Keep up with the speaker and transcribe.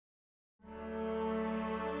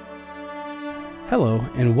Hello,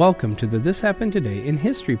 and welcome to the This Happened Today in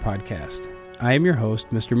History podcast. I am your host,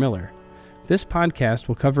 Mr. Miller. This podcast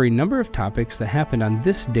will cover a number of topics that happened on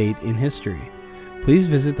this date in history. Please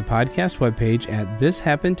visit the podcast webpage at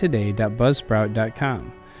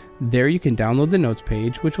thishappenedtoday.buzzsprout.com. There you can download the notes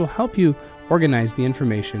page, which will help you organize the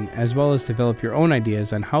information as well as develop your own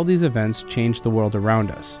ideas on how these events change the world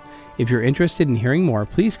around us. If you're interested in hearing more,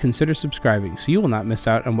 please consider subscribing so you will not miss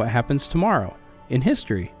out on what happens tomorrow in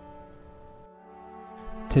history.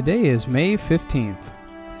 Today is May 15th.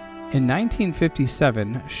 In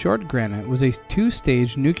 1957, short granite was a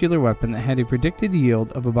two-stage nuclear weapon that had a predicted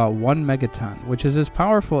yield of about 1 megaton, which is as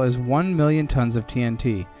powerful as 1 million tons of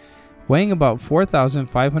TNT. Weighing about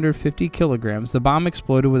 4,550 kilograms, the bomb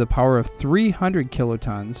exploded with a power of 300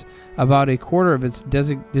 kilotons, about a quarter of its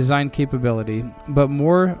design capability, but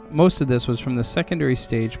most of this was from the secondary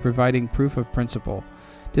stage, providing proof of principle.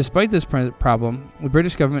 Despite this problem, the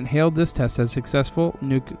British government hailed this test as a successful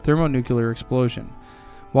thermonuclear explosion.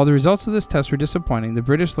 While the results of this test were disappointing, the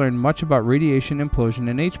British learned much about radiation implosion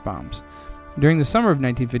and H-bombs. During the summer of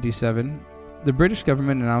 1957, the British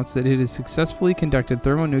government announced that it had successfully conducted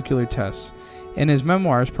thermonuclear tests. In his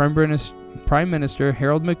memoirs, Prime Minister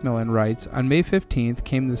Harold Macmillan writes, "On May 15th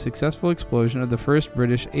came the successful explosion of the first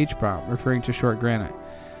British H-bomb," referring to short granite.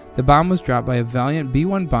 The bomb was dropped by a Valiant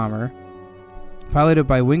B-1 bomber piloted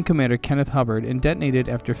by Wing Commander Kenneth Hubbard and detonated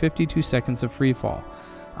after 52 seconds of freefall.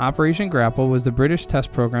 Operation Grapple was the British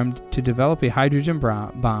test program to develop a hydrogen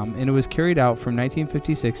bomb, and it was carried out from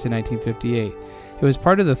 1956 to 1958. It was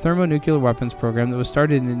part of the thermonuclear weapons program that was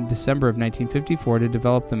started in December of 1954 to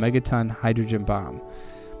develop the megaton hydrogen bomb.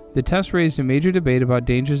 The test raised a major debate about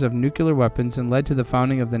dangers of nuclear weapons and led to the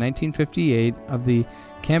founding of the 1958 of the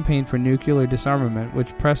Campaign for Nuclear Disarmament,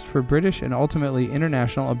 which pressed for British and ultimately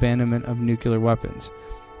international abandonment of nuclear weapons.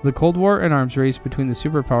 The Cold War and arms race between the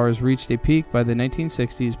superpowers reached a peak by the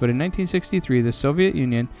 1960s, but in 1963 the Soviet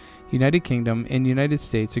Union, United Kingdom, and United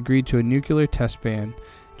States agreed to a nuclear test ban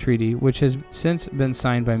treaty, which has since been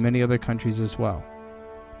signed by many other countries as well.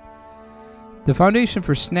 The foundation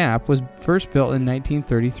for SNAP was first built in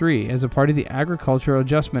 1933 as a part of the Agricultural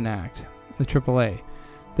Adjustment Act, the AAA.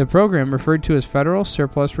 The program, referred to as Federal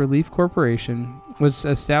Surplus Relief Corporation, was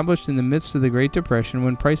established in the midst of the Great Depression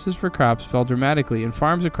when prices for crops fell dramatically and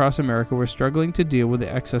farms across America were struggling to deal with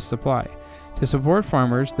the excess supply. To support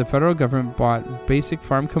farmers, the federal government bought basic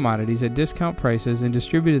farm commodities at discount prices and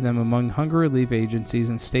distributed them among hunger relief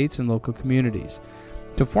agencies in states and local communities.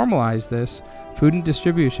 To formalize this food and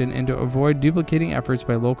distribution and to avoid duplicating efforts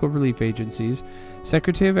by local relief agencies,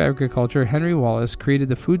 Secretary of Agriculture Henry Wallace created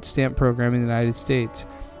the Food Stamp Program in the United States.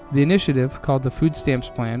 The initiative, called the Food Stamps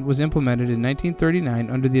Plan, was implemented in 1939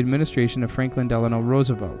 under the administration of Franklin Delano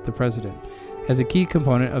Roosevelt, the president, as a key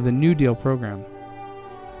component of the New Deal program.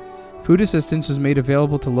 Food assistance was made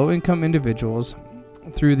available to low-income individuals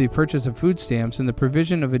through the purchase of food stamps and the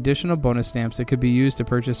provision of additional bonus stamps that could be used to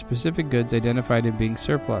purchase specific goods identified as being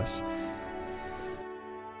surplus.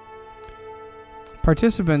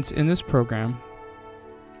 Participants in this program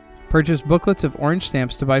purchased booklets of orange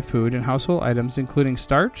stamps to buy food and household items including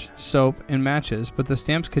starch, soap, and matches, but the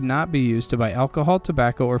stamps could not be used to buy alcohol,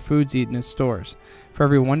 tobacco, or foods eaten in stores. For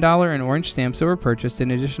every $1 in orange stamps that were purchased,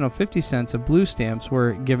 an additional 50 cents of blue stamps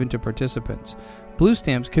were given to participants. Blue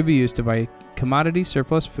stamps could be used to buy commodity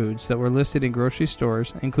surplus foods that were listed in grocery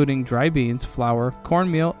stores, including dry beans, flour,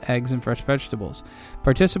 cornmeal, eggs, and fresh vegetables.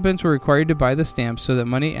 Participants were required to buy the stamps so that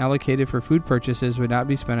money allocated for food purchases would not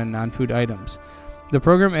be spent on non-food items. The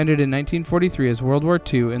program ended in 1943 as World War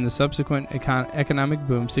II and the subsequent economic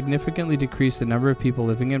boom significantly decreased the number of people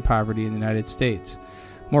living in poverty in the United States.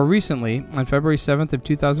 More recently, on February 7th of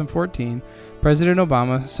 2014, President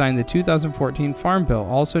Obama signed the 2014 Farm Bill,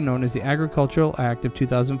 also known as the Agricultural Act of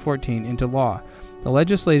 2014, into law. The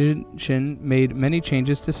legislation made many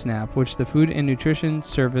changes to SNAP, which the Food and Nutrition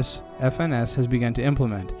Service, FNS, has begun to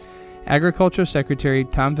implement. Agriculture Secretary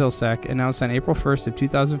Tom Vilsack announced on April 1st of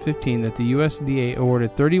 2015 that the USDA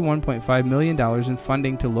awarded $31.5 million in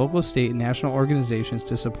funding to local, state, and national organizations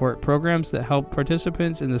to support programs that help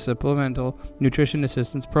participants in the Supplemental Nutrition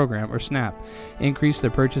Assistance Program, or SNAP, increase their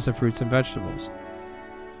purchase of fruits and vegetables.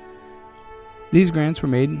 These grants were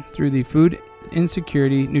made through the Food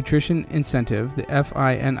Insecurity Nutrition Incentive, the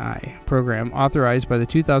FINI, program authorized by the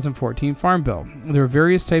 2014 Farm Bill. There are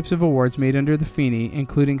various types of awards made under the FINI,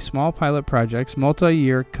 including small pilot projects,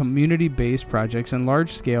 multi-year community-based projects, and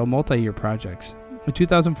large-scale multi-year projects. The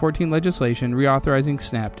 2014 legislation reauthorizing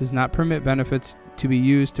SNAP does not permit benefits to be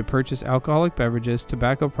used to purchase alcoholic beverages,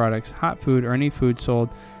 tobacco products, hot food, or any food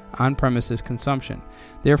sold on-premises consumption.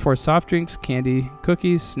 Therefore, soft drinks, candy,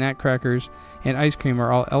 cookies, snack crackers, and ice cream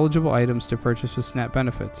are all eligible items to purchase with SNAP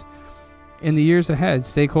benefits. In the years ahead,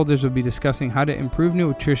 stakeholders will be discussing how to improve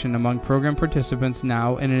nutrition among program participants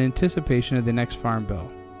now and in anticipation of the next Farm Bill.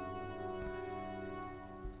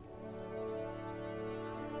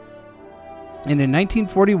 And in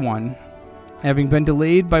 1941, having been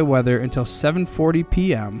delayed by weather until 7:40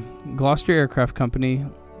 p.m., Gloucester Aircraft Company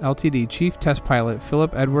Ltd. Chief Test Pilot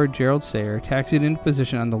Philip Edward Gerald Sayre taxied into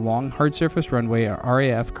position on the long, hard-surface runway at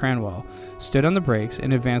RAF Cranwell, stood on the brakes,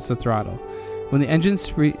 and advanced the throttle. When the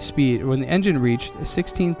engine reached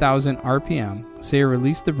 16,000 RPM, Sayre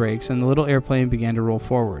released the brakes, and the little airplane began to roll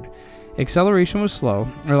forward. Acceleration was slow,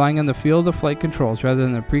 relying on the feel of the flight controls rather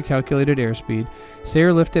than the pre-calculated airspeed.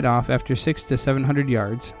 Sayre lifted off after 600 to 700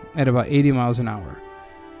 yards at about 80 miles an hour.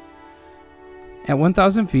 At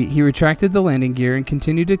 1,000 feet, he retracted the landing gear and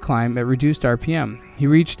continued to climb at reduced RPM. He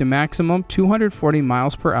reached a maximum 240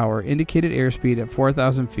 miles per hour indicated airspeed at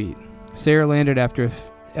 4,000 feet. Sayre landed after a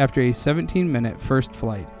 17-minute first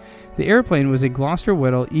flight. The airplane was a Gloucester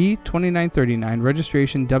Whittle E-2939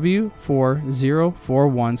 registration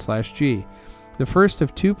W4041/G, the first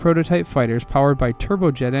of two prototype fighters powered by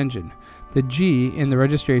turbojet engine. The G in the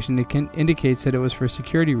registration indicates that it was for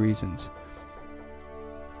security reasons.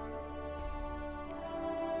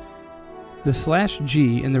 The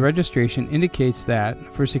 /G in the registration indicates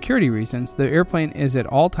that, for security reasons, the airplane is at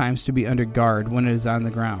all times to be under guard when it is on the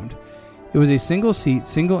ground. It was a single-seat,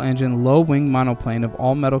 single-engine, low-wing monoplane of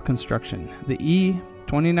all-metal construction. The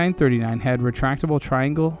E-2939 had retractable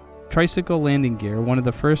tricycle landing gear, one of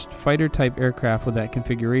the first fighter-type aircraft with that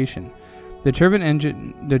configuration. The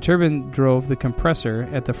turbine drove the compressor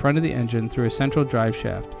at the front of the engine through a central drive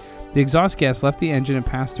shaft. The exhaust gas left the engine and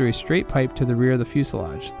passed through a straight pipe to the rear of the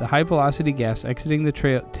fuselage. The high-velocity gas exiting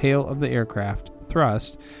the tail of the aircraft,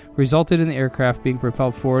 thrust, resulted in the aircraft being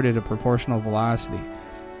propelled forward at a proportional velocity.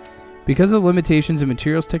 Because of the limitations in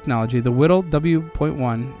materials technology, the Whittle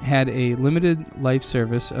W.1 had a limited life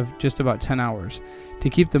service of just about 10 hours. To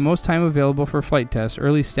keep the most time available for flight tests,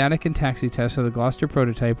 early static and taxi tests of the Gloucester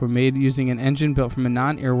prototype were made using an engine built from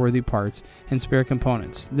non-airworthy parts and spare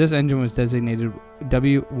components. This engine was designated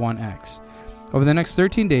W1X. Over the next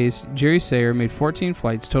 13 days, Jerry Sayre made 14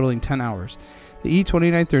 flights totaling 10 hours. The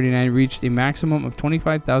E-2939 reached a maximum of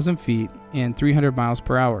 25,000 feet and 300 miles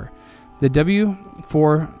per hour. The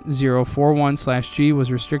W4041/G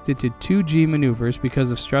was restricted to 2G maneuvers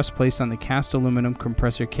because of stress placed on the cast aluminum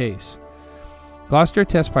compressor case. Gloucester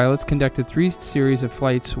test pilots conducted 3 series of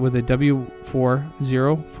flights with a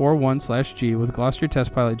W4041/G with Gloucester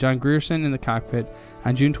test pilot John Grierson in the cockpit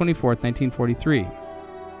on June 24, 1943.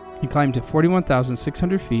 He climbed to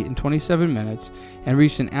 41,600 feet in 27 minutes and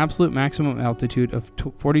reached an absolute maximum altitude of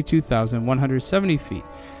 42,170 feet.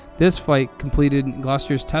 This flight completed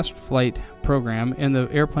Gloucester's test flight program, and the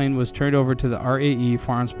airplane was turned over to the RAE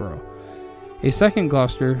Farnborough. A second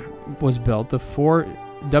Gloucester was built, the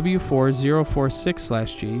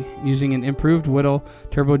W4046/G, using an improved Whittle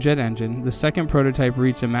turbojet engine. The second prototype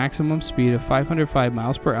reached a maximum speed of 505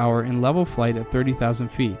 miles per hour in level flight at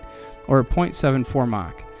 30,000 feet, or 0.74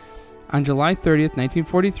 Mach. On July 30th,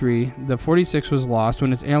 1943, the 46 was lost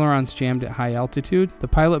when its ailerons jammed at high altitude. The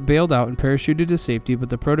pilot bailed out and parachuted to safety, but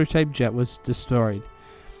the prototype jet was destroyed.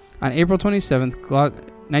 On April 27th,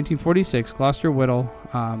 1946, Gloucester Whittle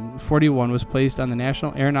 41 was placed on the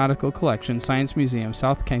National Aeronautical Collection, Science Museum,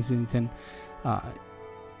 South Kensington.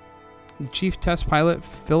 The Chief Test Pilot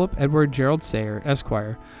Philip Edward Gerald Sayre,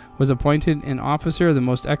 Esquire, was appointed an Officer of the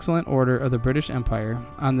Most Excellent Order of the British Empire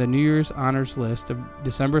on the New Year's Honours List of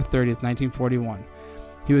December 30th, 1941.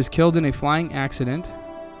 He was killed in a flying accident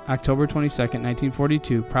October 22nd,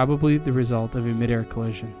 1942, probably the result of a mid-air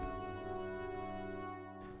collision.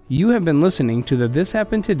 You have been listening to the This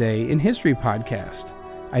Happened Today in History podcast.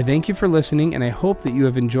 I thank you for listening, and I hope that you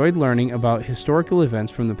have enjoyed learning about historical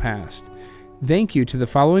events from the past. Thank you to the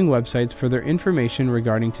following websites for their information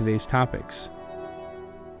regarding today's topics: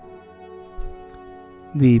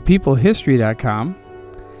 ThePeopleHistory.com,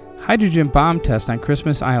 Hydrogen Bomb Test on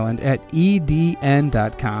Christmas Island at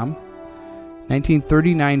EDN.com,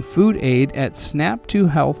 1939 Food Aid at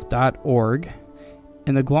snap2health.org,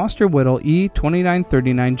 and the Gloucester Whittle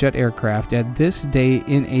E-2939 jet aircraft at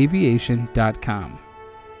thisdayinaviation.com.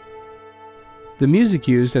 The music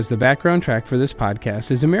used as the background track for this podcast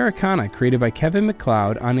is Americana, created by Kevin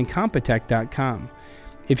MacLeod on Incompetech.com.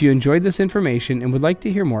 If you enjoyed this information and would like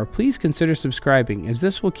to hear more, please consider subscribing, as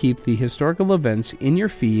this will keep the historical events in your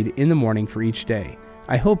feed in the morning for each day.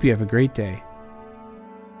 I hope you have a great day.